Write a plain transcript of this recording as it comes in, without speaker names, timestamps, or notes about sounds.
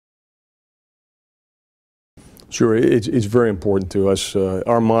Sure, it's very important to us.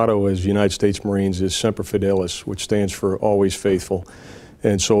 Our motto as United States Marines is Semper Fidelis, which stands for always faithful.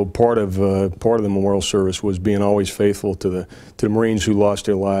 And so part of the memorial service was being always faithful to the Marines who lost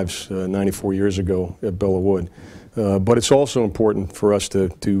their lives 94 years ago at Belleau Wood. But it's also important for us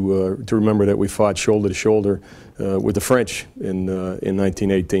to remember that we fought shoulder to shoulder with the French in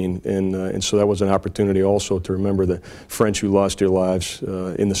 1918, and so that was an opportunity also to remember the French who lost their lives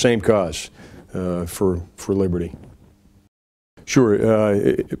in the same cause for liberty. Sure.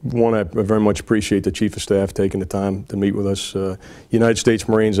 I very much appreciate the Chief of Staff taking the time to meet with us. United States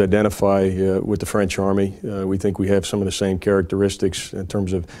Marines identify with the French Army. We think we have some of the same characteristics in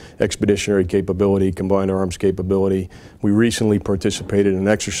terms of expeditionary capability, combined arms capability. We recently participated in an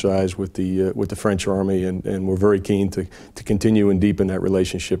exercise with the French Army, and we're very keen to continue and deepen that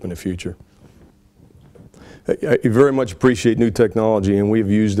relationship in the future. I very much appreciate new technology, and we've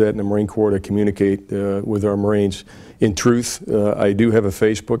used that in the Marine Corps to communicate with our Marines. In truth, I do have a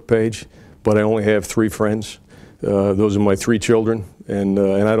Facebook page, but I only have 3 friends. Those are my 3 children, and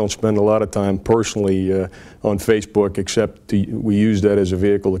I don't spend a lot of time personally on Facebook, except we use that as a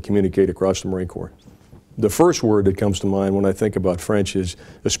vehicle to communicate across the Marine Corps. The first word that comes to mind when I think about French is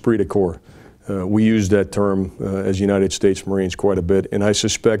esprit de corps. We use that term as United States Marines quite a bit, and I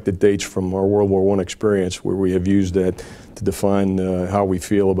suspect it dates from our World War I experience, where we have used that to define how we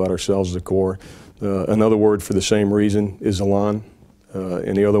feel about ourselves as a Corps. Another word for the same reason is elan,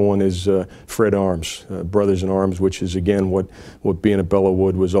 and the other one is Fred Arms, Brothers in Arms, which is again what being at Belleau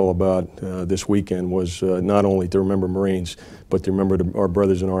Wood was all about this weekend, was not only to remember Marines, but to remember our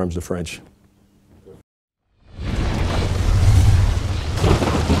brothers in arms, the French.